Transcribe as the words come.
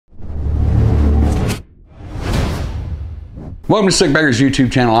Welcome to Sikbaggers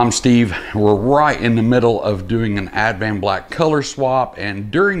YouTube channel. I'm Steve. We're right in the middle of doing an Advan Black color swap, and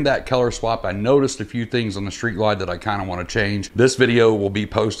during that color swap I noticed a few things on the Street Glide that I kind of want to change. This video will be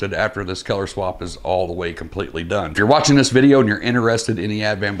posted after this color swap is all the way completely done. If you're watching this video and you're interested in the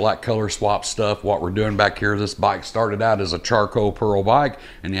Advan Black color swap stuff, what we're doing back here, this bike started out as a charcoal pearl bike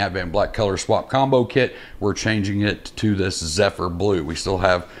and the Advan Black color swap combo kit. We're changing it to this Zephyr blue. We still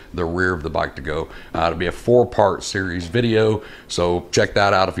have the rear of the bike to go. It'll be a 4-part series video, so check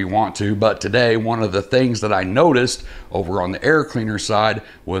that out if you want to. But today, one of the things that I noticed over on the air cleaner side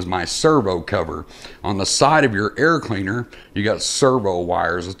was my servo cover. On the side of your air cleaner, you got servo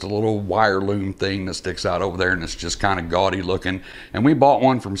wires. It's a little wire loom thing that sticks out over there, and it's just kind of gaudy looking. And we bought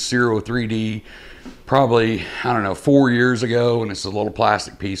one from 3D probably, I don't know, 4 years ago, and it's a little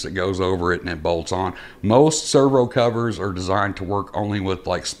plastic piece that goes over it and it bolts on. Most servo covers are designed to work only with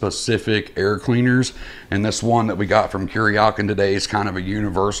like specific air cleaners, and this one that we got from Kuryalyn today is kind of a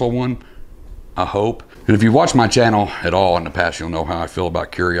universal one, I hope. And if you watch my channel at all in the past, you'll know how I feel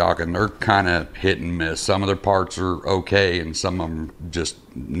about Kuryalyn. They're kind of hit and miss. Some of their parts are okay, and some of them just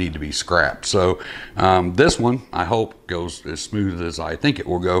need to be scrapped. So this one, I hope, goes as smooth as I think it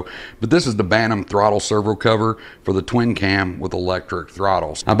will go. But this is the Bantam throttle servo cover for the twin cam with electric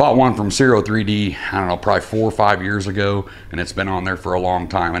throttles. I bought one from 3D, I don't know, probably 4 or 5 years ago, and it's been on there for a long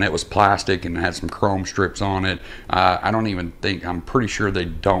time. And it was plastic and it had some chrome strips on it. I don't even think, I'm pretty sure they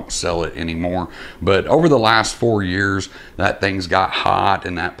don't sell it anymore. But over the last 4 years, that thing's got hot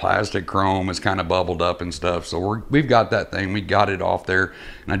and that plastic chrome is kind of bubbled up and stuff. So we've got that thing, we got it off there.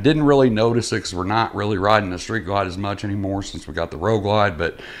 And I didn't really notice it because we're not really riding the Street Glide as much anymore since we got the Road Glide.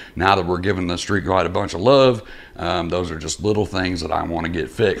 But now that we're giving the Street Glide a bunch of love, those are just little things that I want to get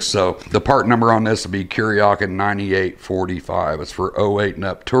fixed. So the part number on this will be Kuryalyn 9845. It's for 08 and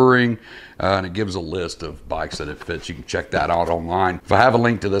up touring. And it gives a list of bikes that it fits. You can check that out online. If I have a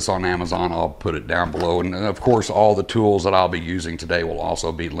link to this on Amazon, I'll put it down below. And of course, all the tools that I'll be using today will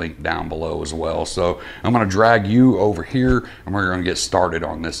also be linked down below as well. So I'm going to drag you over here and we're going to get started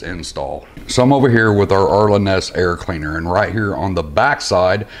on this install. So I'm over here with our Arlen-ness air cleaner, and right here on the back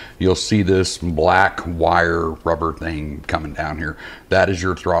side, you'll see this black wire rubber thing coming down here. That is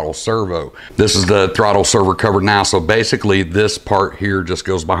your throttle servo. This is the throttle servo cover now. So basically this part here just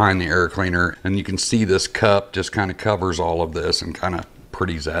goes behind the air cleaner, and you can see this cup just kind of covers all of this and kind of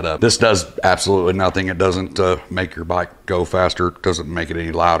pretties that up. This does absolutely nothing. It doesn't make your bike go faster. It doesn't make it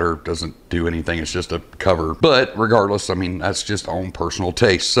any louder. It doesn't do anything. It's just a cover. But regardless, I mean, that's just own personal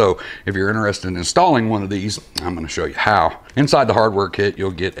taste. So if you're interested in installing one of these, I'm going to show you how. Inside the hardware kit,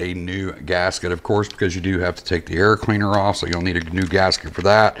 you'll get a new gasket, of course, because you do have to take the air cleaner off. So you'll need a new gasket for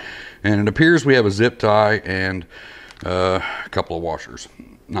that. And it appears we have a zip tie and a couple of washers.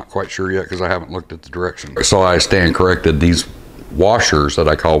 Not quite sure yet because I haven't looked at the direction. So I stand corrected. These washers that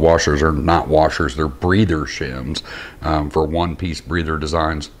I call washers are not washers. They're breather shims for one-piece breather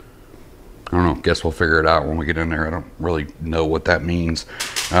designs. I don't know. Guess we'll figure it out when we get in there. I don't really know what that means.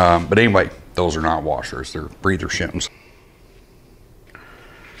 But anyway, those are not washers. They're breather shims.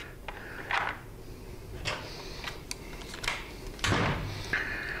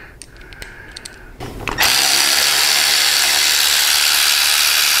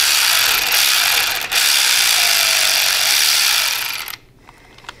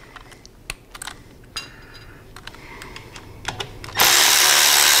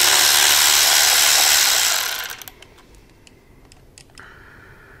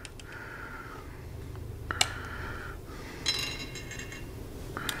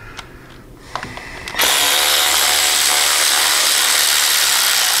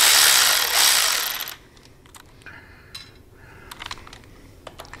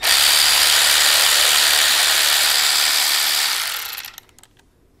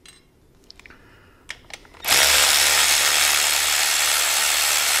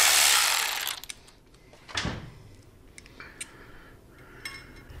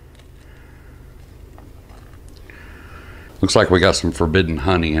 Looks like we got some forbidden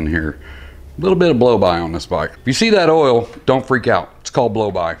honey in here. A little bit of blow-by on this bike. If you see that oil, don't freak out. It's called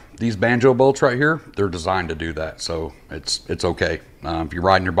blow-by. These banjo bolts right here, they're designed to do that, so it's okay. If you're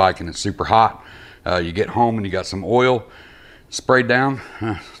riding your bike and it's super hot, you get home and you got some oil sprayed down,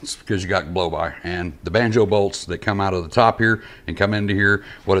 it's because you got blow-by. And the banjo bolts that come out of the top here and come into here,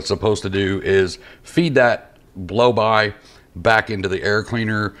 what it's supposed to do is feed that blow-by back into the air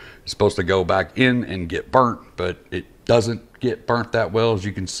cleaner. It's supposed to go back in and get burnt, but it doesn't get burnt that well, as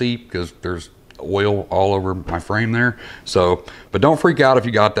you can see, because there's oil all over my frame there. So, but don't freak out if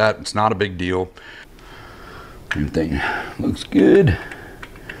you got that. It's not a big deal. Everything looks good.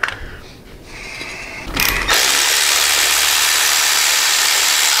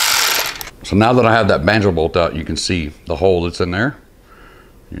 So now that I have that banjo bolt out, you can see the hole that's in there.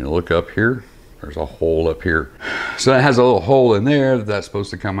 You look up here, there's a hole up here. So it has a little hole in there that's supposed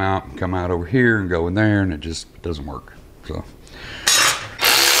to come out over here and go in there, and it just doesn't work. So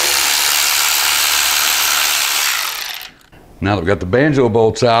now that we've got the banjo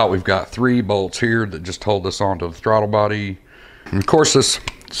bolts out, we've got 3 bolts here that just hold this onto the throttle body. And of course, this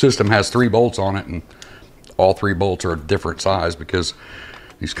system has 3 bolts on it, and all 3 bolts are a different size because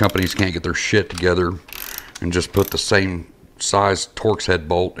these companies can't get their shit together and just put the same size Torx head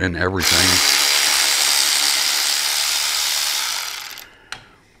bolt in everything.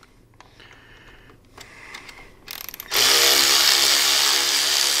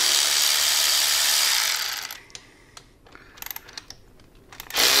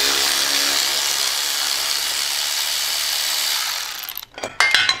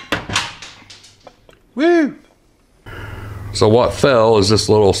 Woo! So what fell is this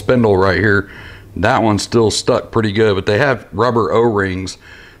little spindle right here. That one's still stuck pretty good, but they have rubber O-rings,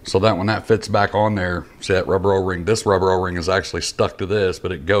 so that when that fits back on there, see that rubber O-ring, this rubber O-ring is actually stuck to this,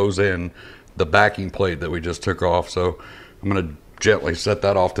 but it goes in the backing plate that we just took off. So I'm gonna gently set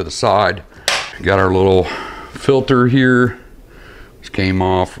that off to the side. Got our little filter here, which came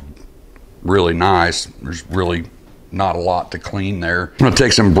off really nice. There's really not a lot to clean there. I'm gonna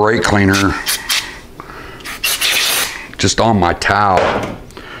take some brake cleaner just on my towel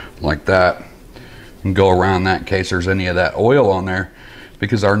like that and go around that in case there's any of that oil on there,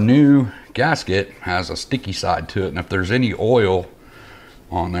 because our new gasket has a sticky side to it, and if there's any oil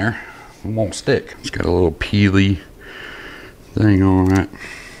on there, it won't stick. It's got a little peely thing on it.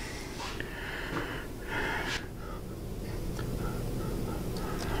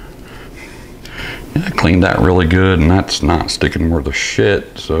 Yeah, I cleaned that really good, and that's not sticking worth a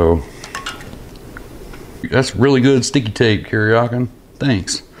shit, so that's really good sticky tape, Kuryalyn.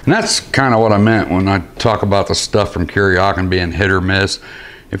 Thanks. And that's kind of what I meant when I talk about the stuff from Kuryalyn being hit or miss.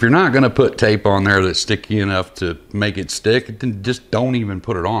 If you're not going to put tape on there that's sticky enough to make it stick, then just don't even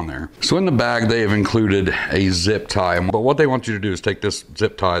put it on there. So in the bag, they have included a zip tie. But what they want you to do is take this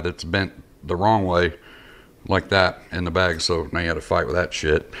zip tie that's bent the wrong way, like that, in the bag. So now you got to fight with that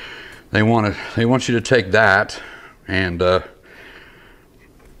shit. They want you to take that and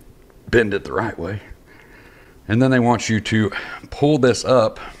bend it the right way. And then they want you to pull this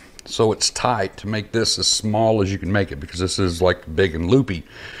up so it's tight to make this as small as you can make it, because this is like big and loopy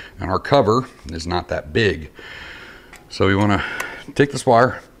and our cover is not that big. So we want to take this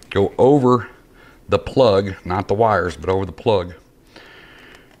wire, go over the plug, not the wires, but over the plug,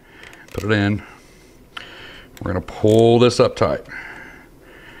 put it in. We're going to pull this up tight.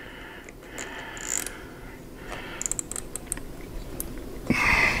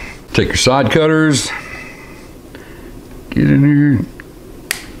 Take your side cutters, get in here,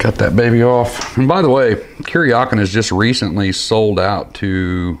 cut that baby off. And by the way, Kuryalyn has just recently sold out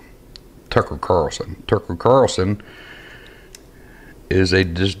to Tucker Carlson. Tucker Carlson is a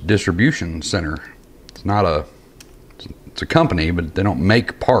distribution center. It's not a, it's a company, but they don't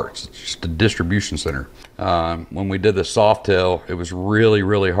make parts. It's just a distribution center. When we did the Softail, it was really,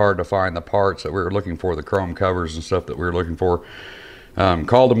 really hard to find the parts that we were looking for, the chrome covers and stuff that we were looking for.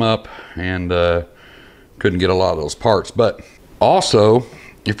 Called them up and couldn't get a lot of those parts. But also,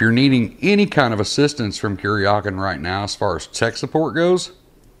 if you're needing any kind of assistance from Kuryalyn right now as far as tech support goes,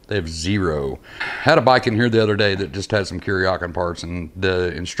 they have zero. Had a bike in here the other day that just had some Kuryalyn parts, and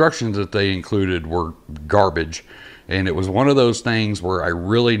the instructions that they included were garbage. And it was one of those things where I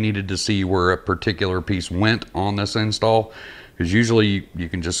really needed to see where a particular piece went on this install, because usually you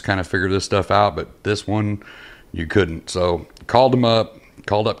can just kind of figure this stuff out, but this one you couldn't. So called them up,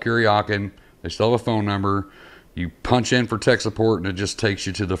 called up Kuryalyn. They still have a phone number. You punch in for tech support and it just takes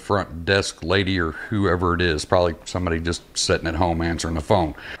you to the front desk lady or whoever it is, probably somebody just sitting at home answering the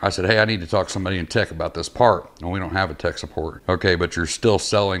phone. I said, hey, I need to talk to somebody in tech about this part. No, we don't have a tech support. Okay, but you're still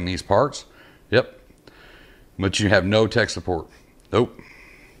selling these parts? Yep. But you have no tech support? Nope.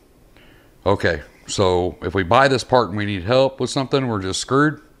 Okay, so if we buy this part and we need help with something, we're just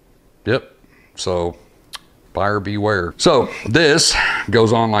screwed? Yep. So buyer beware. So this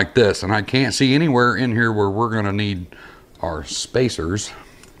goes on like this, and I can't see anywhere in here where we're going to need our spacers.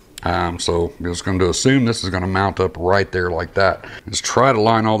 So I'm just going to assume this is going to mount up right there like that. Let's try to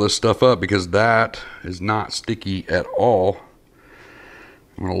line all this stuff up, because that is not sticky at all.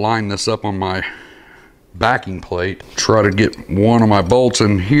 I'm going to line this up on my backing plate. Try to get one of my bolts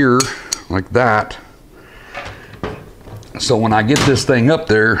in here like that. So when I get this thing up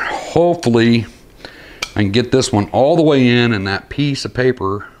there, hopefully I can get this one all the way in and that piece of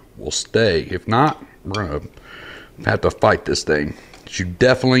paper will stay. If not, we're gonna have to fight this thing. You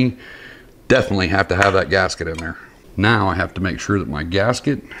definitely definitely have to have that gasket in there. Now I have to make sure that my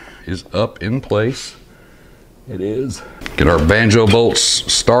gasket is up in place. It is. Get our banjo bolts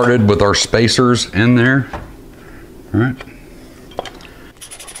started with our spacers in there. All right.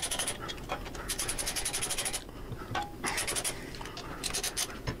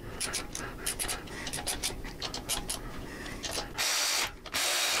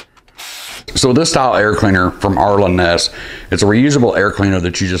 So this style air cleaner from Ness, it's a reusable air cleaner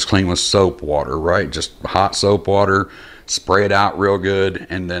that you just clean with soap water, right? Just hot soap water, spray it out real good,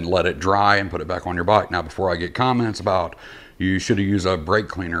 and then let it dry and put it back on your bike. Now, before I get comments about you should have used a brake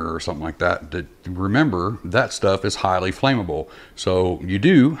cleaner or something like that, remember that stuff is highly flammable. So you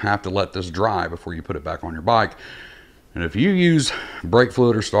do have to let this dry before you put it back on your bike. And if you use brake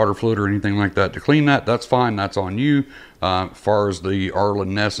fluid or starter fluid or anything like that to clean that, that's fine. That's on you. As far as the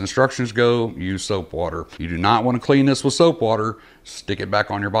Ness instructions go, use soap water. You do not want to clean this with soap water. Stick it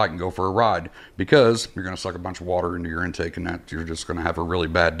back on your bike and go for a ride, because you're going to suck a bunch of water into your intake, and that you're just going to have a really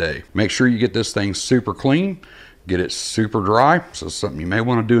bad day. Make sure you get this thing super clean, get it super dry. So something you may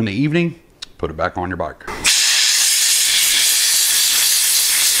want to do in the evening, put it back on your bike.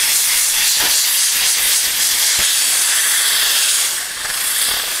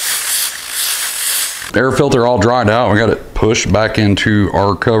 Air filter all dried out. We got it pushed back into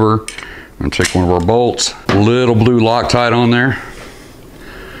our cover. I'm gonna take one of our bolts, little blue Loctite on there.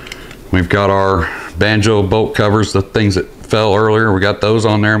 We've got our banjo bolt covers, the things that fell earlier. We got those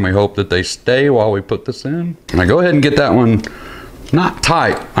on there, and we hope that they stay while we put this in. Now go ahead and get that one not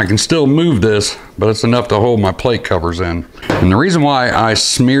tight. I can still move this, but it's enough to hold my plate covers in. And the reason why I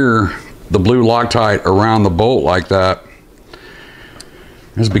smear the blue Loctite around the bolt like that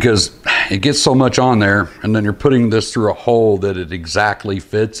is because it gets so much on there, and then you're putting this through a hole that it exactly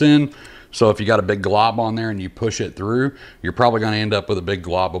fits in. So if you got a big glob on there and you push it through, you're probably going to end up with a big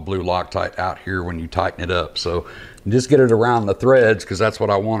glob of blue Loctite out here when you tighten it up. So just get it around the threads, because that's what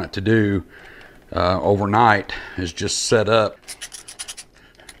I want it to do overnight, is just set up.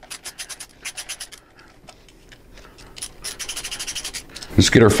 Let's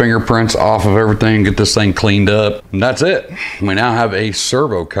get our fingerprints off of everything, get this thing cleaned up, and that's it. We now have a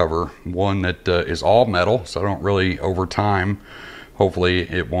servo cover, one that is all metal, so I don't really, over time, hopefully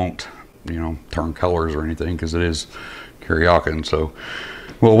it won't, you know, turn colors or anything, because it is Kuryalyn, so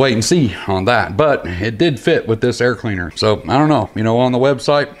we'll wait and see on that. But it did fit with this air cleaner, so I don't know, you know, on the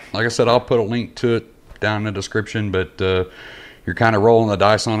website, like I said, I'll put a link to it down in the description, but you're kind of rolling the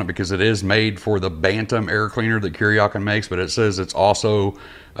dice on it, because it is made for the Bantam air cleaner that Kuryalyn makes, but it says it's also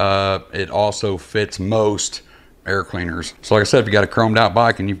it also fits most air cleaners. So like I said, if you got a chromed out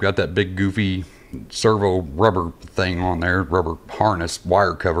bike and you've got that big goofy servo rubber thing on there, rubber harness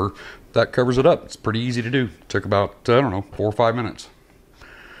wire cover, that covers it up. It's pretty easy to do. It took about, I don't know, 4 or 5 minutes.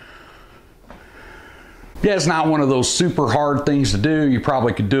 Yeah, it's not one of those super hard things to do. You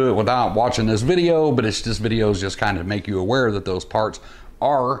probably could do it without watching this video, but it's just videos just kind of make you aware that those parts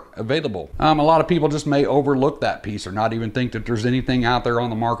are available. A lot of people just may overlook that piece or not even think that there's anything out there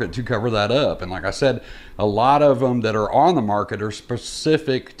on the market to cover that up. And like I said, a lot of them that are on the market are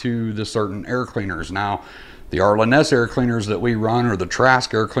specific to the certain air cleaners. Now, the Ness air cleaners that we run, or the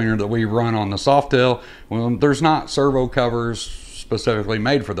Trask air cleaner that we run on the Softail, well, there's not servo covers specifically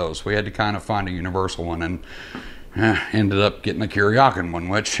made for those. We had to kind of find a universal one, and ended up getting a Kuryalyn one,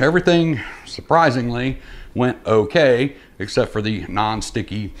 which everything surprisingly went okay, except for the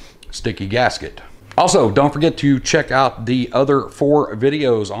non-sticky sticky gasket. Also, don't forget to check out the other 4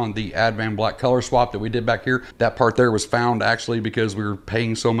 videos on the Advan Black color swap that we did back here. That part there was found actually because we were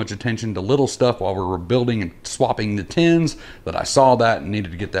paying so much attention to little stuff while we were building and swapping the tins that I saw that and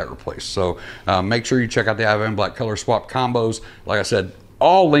needed to get that replaced. So make sure you check out the Advan Black color swap combos. Like I said,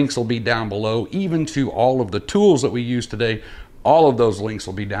 all links will be down below, even to all of the tools that we use today. All of those links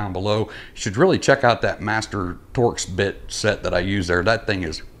will be down below. You should really check out that Master Torx bit set that I use there. That thing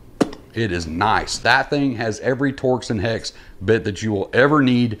is, it is nice. That thing has every Torx and Hex bit that you will ever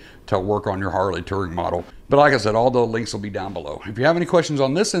need to work on your Harley touring model. But like I said, all the links will be down below. If you have any questions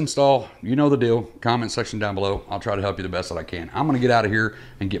on this install, you know the deal. Comment section down below. I'll try to help you the best that I can. I'm gonna get out of here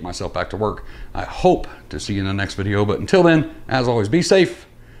and get myself back to work. I hope to see you in the next video, but until then, as always, be safe.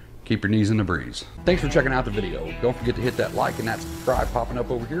 Keep your knees in the breeze. Thanks for checking out the video. Don't forget to hit that like and that subscribe popping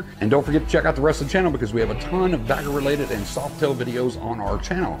up over here. And don't forget to check out the rest of the channel, because we have a ton of bagger related and Softail videos on our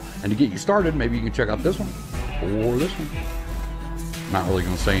channel. And to get you started, maybe you can check out this one or this one. I'm not really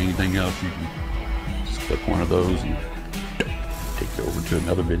gonna say anything else. You can just click one of those and take you over to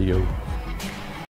another video.